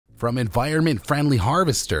From environment-friendly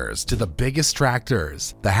harvesters to the biggest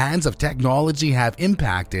tractors, the hands of technology have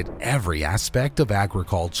impacted every aspect of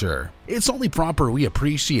agriculture. It's only proper we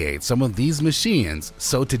appreciate some of these machines,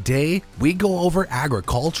 so today we go over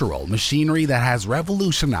agricultural machinery that has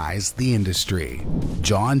revolutionized the industry.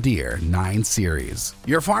 John Deere 9 Series.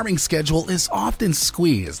 Your farming schedule is often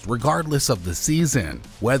squeezed regardless of the season.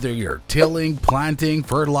 Whether you're tilling, planting,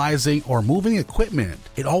 fertilizing, or moving equipment,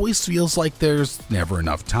 it always feels like there's never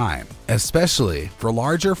enough time. Especially for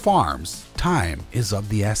larger farms, time is of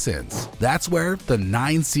the essence. That's where the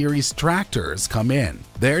 9 Series tractors come in.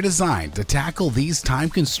 They're designed to tackle these time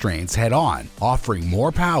constraints head-on, offering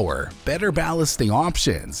more power, better ballasting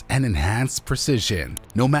options, and enhanced precision.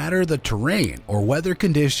 No matter the terrain or weather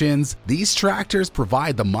conditions, these tractors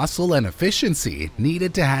provide the muscle and efficiency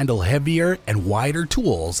needed to handle heavier and wider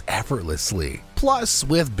tools effortlessly. Plus,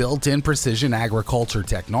 with built-in precision agriculture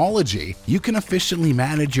technology, you can efficiently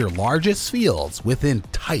manage your largest fields within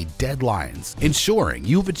tight deadlines, ensuring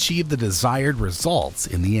you've achieved the desired results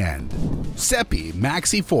in the end. Seppi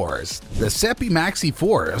Maxi Forest. The Seppi Maxi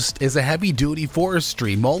Forest is a heavy-duty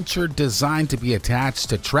forestry mulcher designed to be attached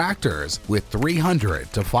to tractors with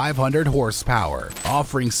 300 to 500 horsepower,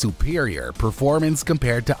 offering superior performance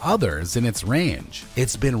compared to others in its range.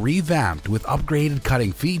 It's been revamped with upgraded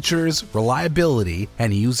cutting features, reliability,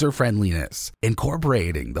 and user-friendliness,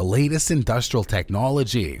 incorporating the latest industrial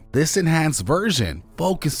technology. This enhanced version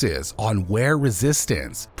focuses on wear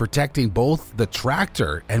resistance, protecting both the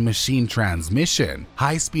tractor and machine transmission,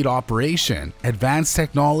 high-speed operation, advanced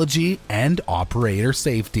technology, and operator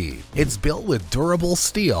safety. It's built with durable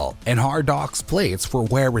steel and hard ox plates for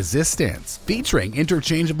wear resistance, featuring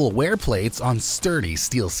interchangeable wear plates on sturdy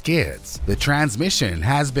steel skids. The transmission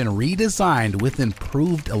has been redesigned with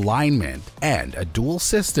improved alignment and a dual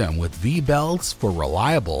system with V-belts for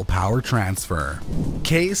reliable power transfer.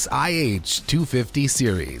 Case IH 250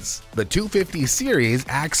 Series. The 250 Series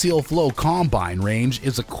axial flow combine range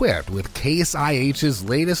is equipped with Case IH's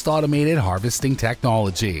latest automated harvesting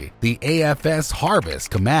technology, the AFS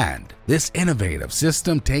Harvest Command. This innovative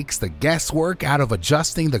system takes the guesswork out of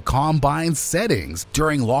adjusting the combine's settings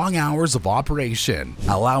during long hours of operation,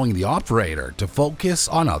 allowing the operator to focus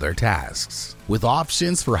on other tasks. With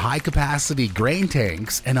options for high-capacity grain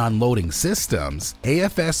tanks and unloading systems,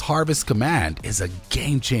 AFS Harvest Command is a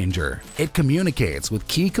game-changer. It communicates with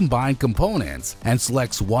key combined components and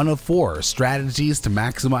selects one of 4 strategies to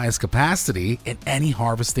maximize capacity in any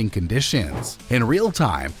harvesting conditions. In real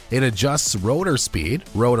time, it adjusts rotor speed,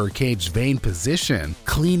 rotor cage vane position,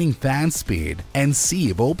 cleaning fan speed, and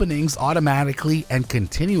sieve openings automatically and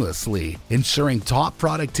continuously, ensuring top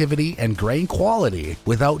productivity and grain quality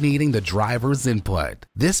without needing the driver's input.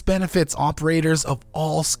 This benefits operators of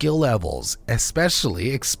all skill levels,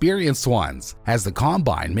 especially experienced ones, as the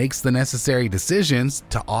combine makes the necessary decisions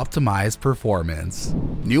to optimize performance.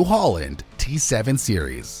 New Holland T7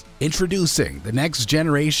 Series. Introducing the next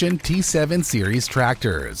generation T7 Series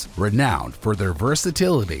tractors, renowned for their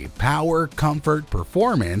versatility, power, comfort,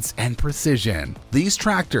 performance, and precision. These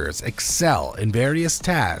tractors excel in various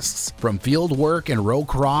tasks, from field work and row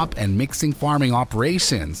crop and mixing farming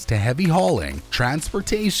operations to heavy hauling,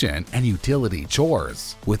 transportation, and utility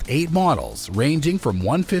chores. With 8 models ranging from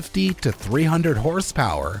 150 to 300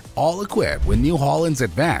 horsepower, all equipped with New Holland's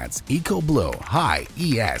advanced EcoBlue High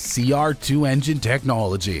ESCR2 engine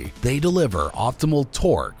technology. They deliver optimal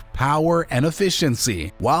torque, power, and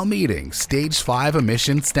efficiency while meeting Stage 5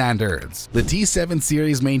 emission standards. The T7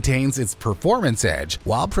 Series maintains its performance edge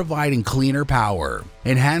while providing cleaner power.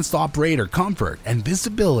 Enhanced operator comfort and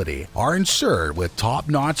visibility are ensured with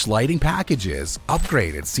top-notch lighting packages,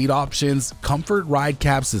 upgraded seat options, comfort ride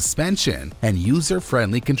cap suspension, and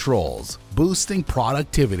user-friendly controls, boosting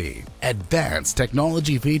productivity. Advanced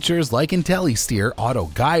technology features like IntelliSteer Auto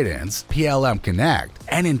Guidance, PLM Connect,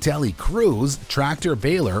 and IntelliCruise tractor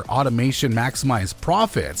baler automation maximize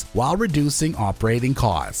profits while reducing operating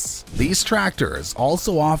costs. These tractors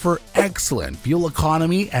also offer excellent fuel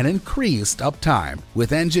economy and increased uptime,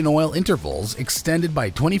 with engine oil intervals extended by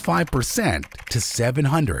 25% to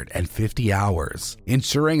 750 hours,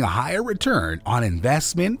 ensuring a higher return on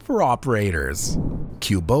investment for operators.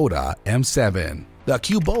 Kubota M7. The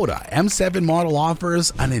Kubota M7 model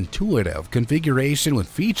offers an intuitive configuration with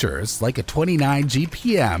features like a 29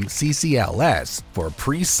 GPM CCLS for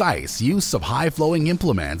precise use of high-flowing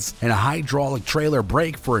implements and a hydraulic trailer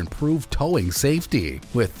brake for improved towing safety.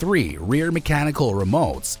 With 3 rear mechanical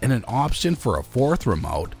remotes and an option for a 4th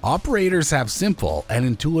remote, operators have simple and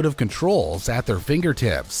intuitive controls at their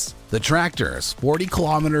fingertips. The tractor's 40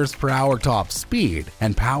 kilometers per hour top speed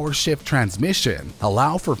and power shift transmission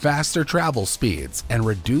allow for faster travel speeds and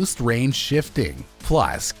reduced range shifting.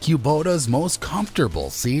 Plus, Kubota's most comfortable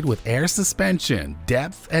seat with air suspension,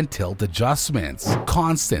 depth and tilt adjustments,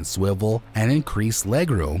 constant swivel, and increased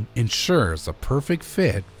legroom ensures a perfect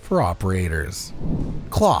fit for operators.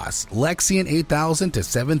 Claas Lexion 8000 to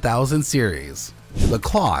 7000 series. The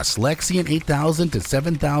Claas Lexion 8000 to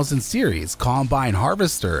 7000 series combine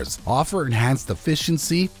harvesters offer enhanced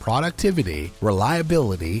efficiency, productivity,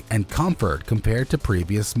 reliability, and comfort compared to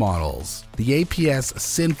previous models. The APS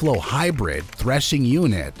Synflow Hybrid threshing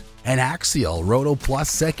unit and Axial Roto Plus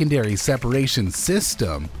secondary separation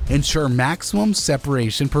system ensure maximum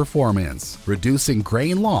separation performance, reducing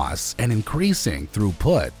grain loss and increasing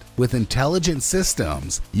throughput. With intelligent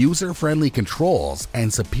systems, user-friendly controls,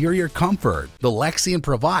 and superior comfort, the Lexion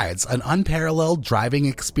provides an unparalleled driving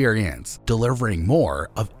experience, delivering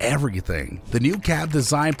more of everything. The new cab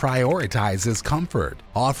design prioritizes comfort,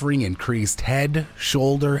 offering increased head,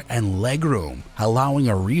 shoulder, and legroom, allowing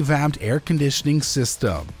a revamped air conditioning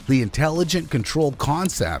system. The intelligent control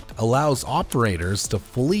concept allows operators to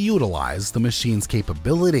fully utilize the machine's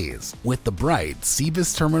capabilities, with the bright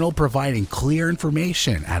CVIS terminal providing clear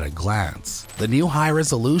information at a glance. The new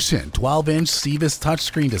high-resolution 12-inch CVIS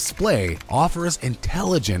touchscreen display offers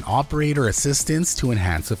intelligent operator assistance to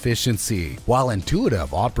enhance efficiency, while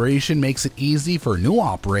intuitive operation makes it easy for new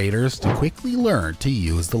operators to quickly learn to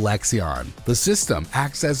use the Lexion. The system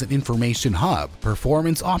acts as an information hub,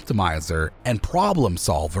 performance optimizer, and problem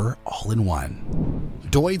solver all in one.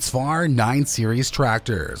 Deutz-Fahr 9 Series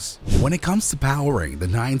tractors. When it comes to powering the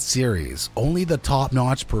 9 Series, only the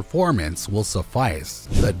top-notch performance will suffice.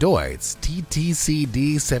 The Deutz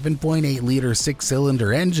TTCD 7.8-liter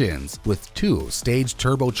 6-cylinder engines with 2-stage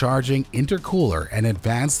turbocharging, intercooler, and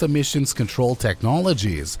advanced emissions control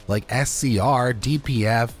technologies like SCR,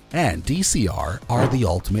 DPF, and DCR are the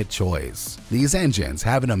ultimate choice. These engines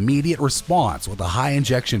have an immediate response with a high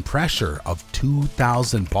injection pressure of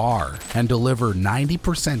 2,000 bar and deliver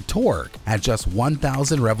 90% torque at just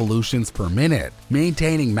 1,000 revolutions per minute,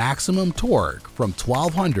 maintaining maximum torque from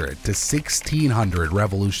 1,200 to 1,600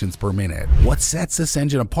 revolutions per minute. What sets this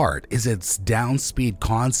engine apart is its down speed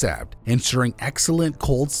concept, ensuring excellent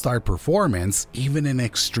cold start performance even in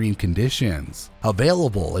extreme conditions.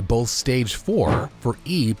 Available at both Stage 4 for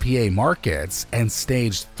EPA markets and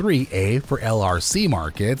Stage 3A for LRC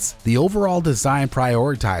markets, the overall design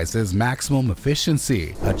prioritizes maximum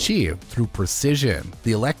efficiency achieved through precision.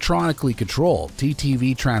 The electronically controlled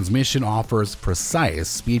TTV transmission offers precise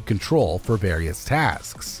speed control for various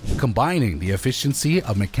tasks, combining the efficiency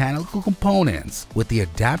of mechanical components with the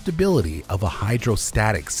adaptability of a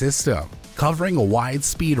hydrostatic system. Covering a wide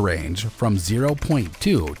speed range from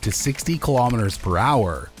 0.2 to 60 kilometers per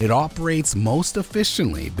hour, it operates most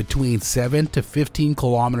efficiently between 7 to 15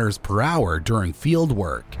 kilometers per hour during field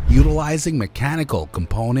work, utilizing mechanical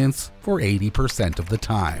components for 80% of the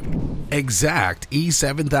time. Exact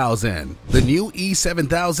E7000. The new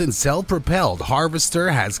E7000 self-propelled harvester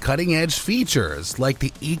has cutting-edge features like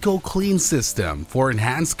the Eco Clean system for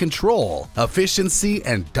enhanced control, efficiency,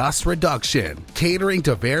 and dust reduction, catering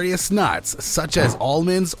to various nuts such as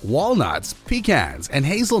almonds, walnuts, pecans, and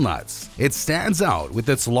hazelnuts. It stands out with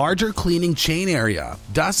its larger cleaning chain area,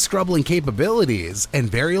 dust scrubbing capabilities, and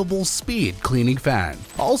variable speed cleaning fan.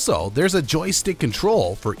 Also, there's a joystick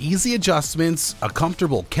control for easy adjustments, a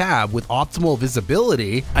comfortable cab with optimal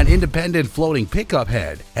visibility, an independent floating pickup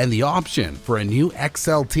head, and the option for a new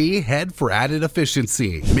XLT head for added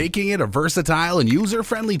efficiency, making it a versatile and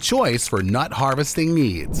user-friendly choice for nut harvesting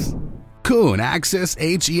needs. Kuhn Axis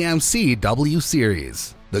HEMC W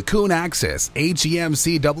Series. The Kuhn Axis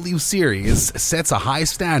HEMC W Series sets a high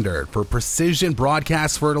standard for precision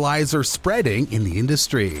broadcast fertilizer spreading in the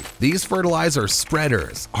industry. These fertilizer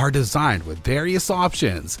spreaders are designed with various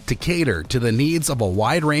options to cater to the needs of a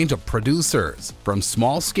wide range of producers, from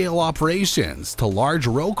small-scale operations to large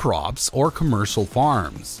row crops or commercial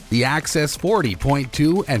farms. The Axis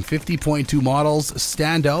 40.2 and 50.2 models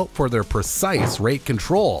stand out for their precise rate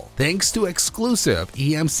control, thanks to exclusive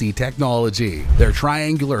EMC technology. Their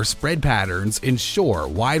triangular spread patterns ensure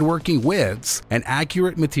wide working widths and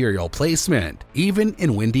accurate material placement, even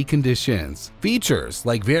in windy conditions. Features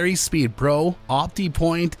like VariSpeed Pro,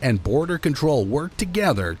 OptiPoint, and Border Control work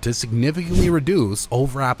together to significantly reduce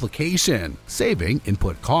over-application, saving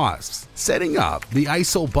input costs. Setting up the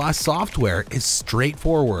ISOBUS software is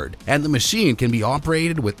straightforward, and the machine can be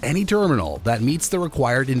operated with any terminal that meets the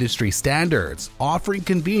required industry standards, offering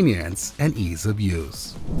convenience and ease of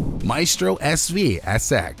use. Maestro SV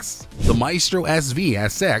SX. The Maestro SV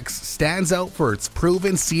SX stands out for its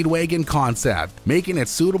proven seed wagon concept, making it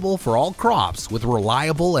suitable for all crops with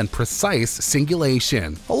reliable and precise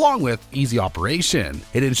singulation, along with easy operation.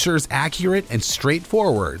 It ensures accurate and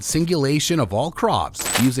straightforward singulation of all crops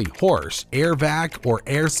using horse, air vac, or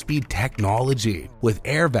air speed technology. With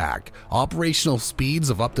air vac, operational speeds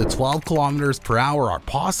of up to 12 kilometers per hour are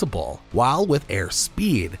possible, while with air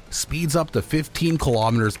speed, speeds up to 15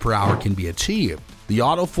 kilometers per hour can be achieved. The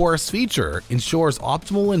Auto Forest feature ensures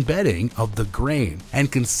optimal embedding of the grain and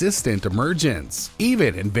consistent emergence,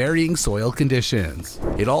 even in varying soil conditions.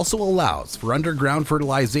 It also allows for underground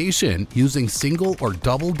fertilization using single or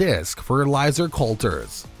double disc fertilizer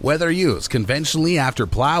coulters. Whether used conventionally after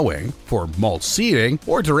plowing, for mulch seeding,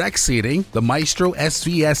 or direct seeding, the Maestro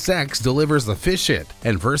SVSX delivers efficient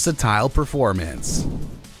and versatile performance.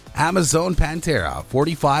 Amazon Pantera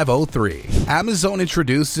 4503. Amazon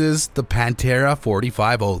introduces the Pantera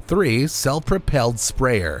 4503 self-propelled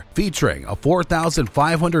sprayer, featuring a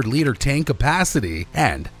 4,500-liter tank capacity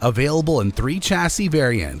and available in 3 chassis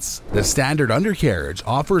variants. The standard undercarriage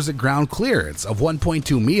offers a ground clearance of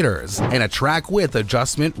 1.2 meters and a track width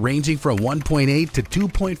adjustment ranging from 1.8 to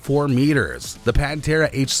 2.4 meters. The Pantera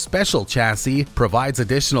H Special chassis provides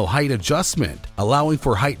additional height adjustment, allowing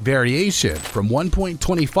for height variation from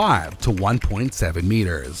 1.25 to 1.7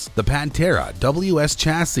 meters. The Pantera WS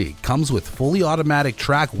chassis comes with fully automatic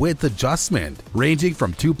track width adjustment ranging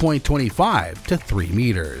from 2.25 to 3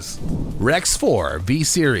 meters. Rex 4 V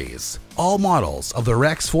Series. All models of the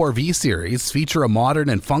Rex 4 V Series feature a modern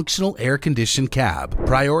and functional air-conditioned cab,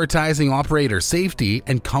 prioritizing operator safety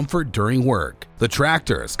and comfort during work. The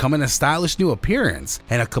tractors come in a stylish new appearance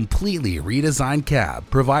and a completely redesigned cab,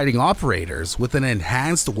 providing operators with an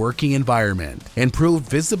enhanced working environment. Improved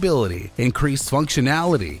visibility, increased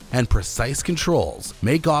functionality, and precise controls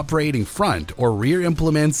make operating front or rear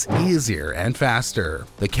implements easier and faster.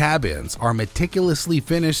 The cabins are meticulously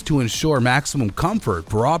finished to ensure maximum comfort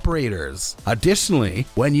for operators. Additionally,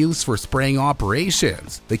 when used for spraying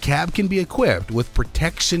operations, the cab can be equipped with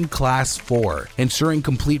Protection Class 4, ensuring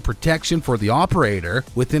complete protection for the operator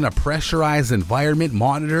within a pressurized environment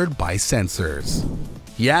monitored by sensors.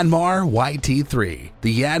 Yanmar YT3.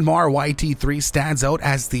 The Yanmar YT3 stands out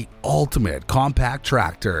as the ultimate compact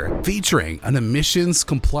tractor, featuring an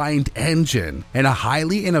emissions-compliant engine and a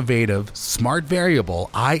highly innovative, smart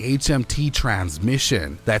variable IHMT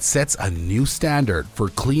transmission that sets a new standard for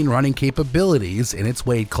clean running capabilities in its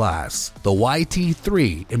weight class. The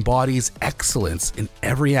YT3 embodies excellence in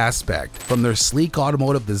every aspect, from their sleek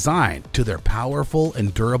automotive design to their powerful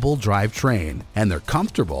and durable drivetrain and their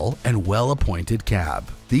comfortable and well-appointed cab.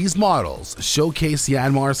 These models showcase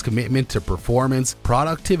Yanmar's commitment to performance,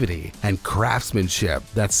 productivity, and craftsmanship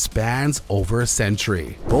that spans over a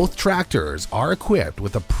century. Both tractors are equipped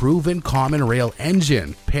with a proven common rail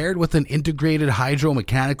engine paired with an integrated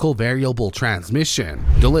hydromechanical variable transmission,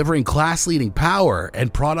 delivering class-leading power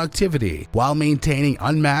and productivity while maintaining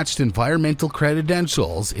unmatched environmental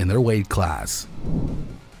credentials in their weight class.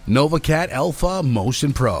 NovaCat Alpha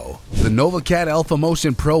Motion Pro. The NovaCat Alpha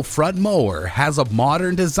Motion Pro front mower has a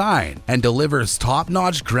modern design and delivers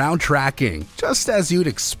top-notch ground tracking, just as you'd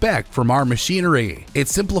expect from our machinery. It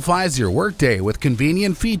simplifies your workday with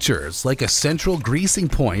convenient features like a central greasing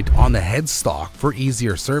point on the headstock for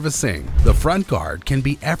easier servicing. The front guard can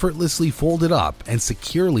be effortlessly folded up and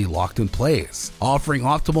securely locked in place, offering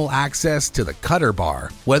optimal access to the cutter bar.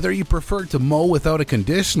 Whether you prefer to mow without a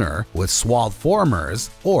conditioner, with swath formers,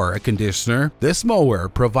 or a conditioner, this mower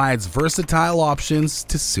provides versatile options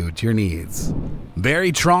to suit your needs.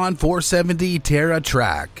 Veritron 470 Terra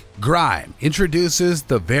Track. Grime introduces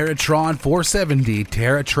the Veritron 470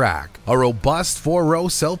 Terra Track, a robust 4-row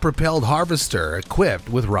self-propelled harvester equipped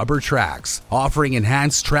with rubber tracks, offering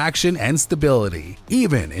enhanced traction and stability,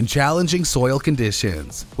 even in challenging soil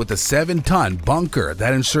conditions. With a 7-ton bunker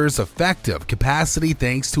that ensures effective capacity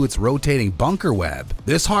thanks to its rotating bunker web,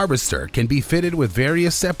 this harvester can be fitted with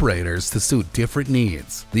various separators to suit different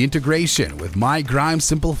needs. The integration with MyGrime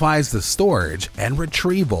simplifies the storage and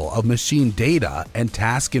retrieval of machine data and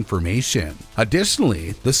task information.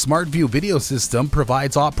 Additionally, the SmartView video system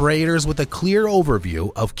provides operators with a clear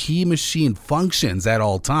overview of key machine functions at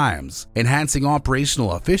all times, enhancing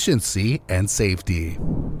operational efficiency and safety.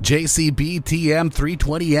 JCB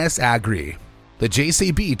TM320S Agri. The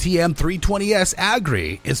JCB TM320S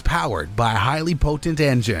Agri is powered by a highly potent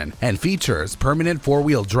engine and features permanent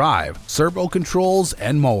four-wheel drive, servo controls,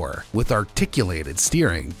 and mower. With articulated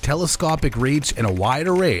steering, telescopic reach, and a wide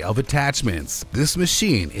array of attachments, this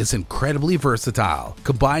machine is incredibly versatile,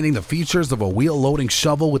 combining the features of a wheel-loading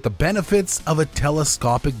shovel with the benefits of a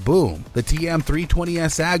telescopic boom. The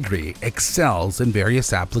TM320S Agri excels in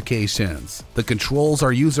various applications. The controls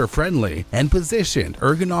are user-friendly and positioned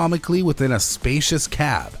ergonomically within a spacious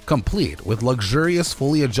cab, complete with luxurious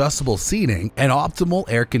fully adjustable seating and optimal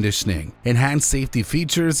air conditioning. Enhanced safety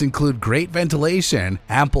features include great ventilation,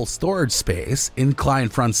 ample storage space,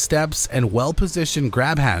 inclined front steps, and well-positioned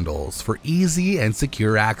grab handles for easy and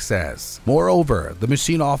secure access. Moreover, the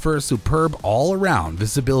machine offers superb all-around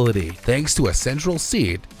visibility thanks to a central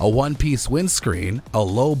seat, a one-piece windscreen, a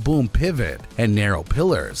low boom pivot, and narrow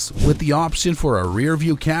pillars, with the option for a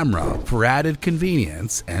rear-view camera for added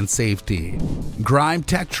convenience and safety. Grime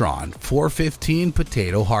Tektron 415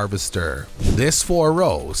 Potato Harvester. This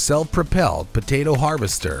 4-row self-propelled potato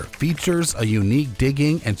harvester features a unique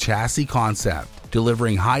digging and chassis concept,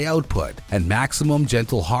 delivering high output and maximum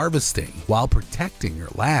gentle harvesting while protecting your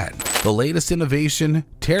land. The latest innovation,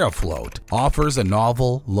 TerraFloat, offers a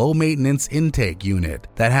novel, low-maintenance intake unit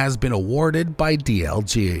that has been awarded by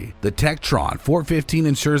DLG. The Tektron 415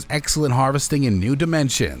 ensures excellent harvesting in new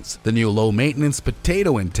dimensions. The new low-maintenance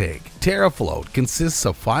potato intake, TerraFloat, consists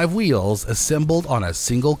of 5 wheels assembled on a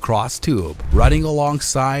single cross tube, running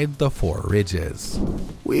alongside the 4 ridges.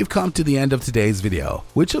 We've come to the end of today's video.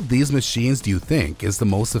 Which of these machines do you think is the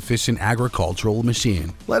most efficient agricultural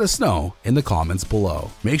machine? Let us know in the comments below.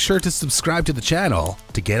 Make sure to subscribe to the channel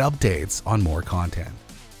to get updates on more content.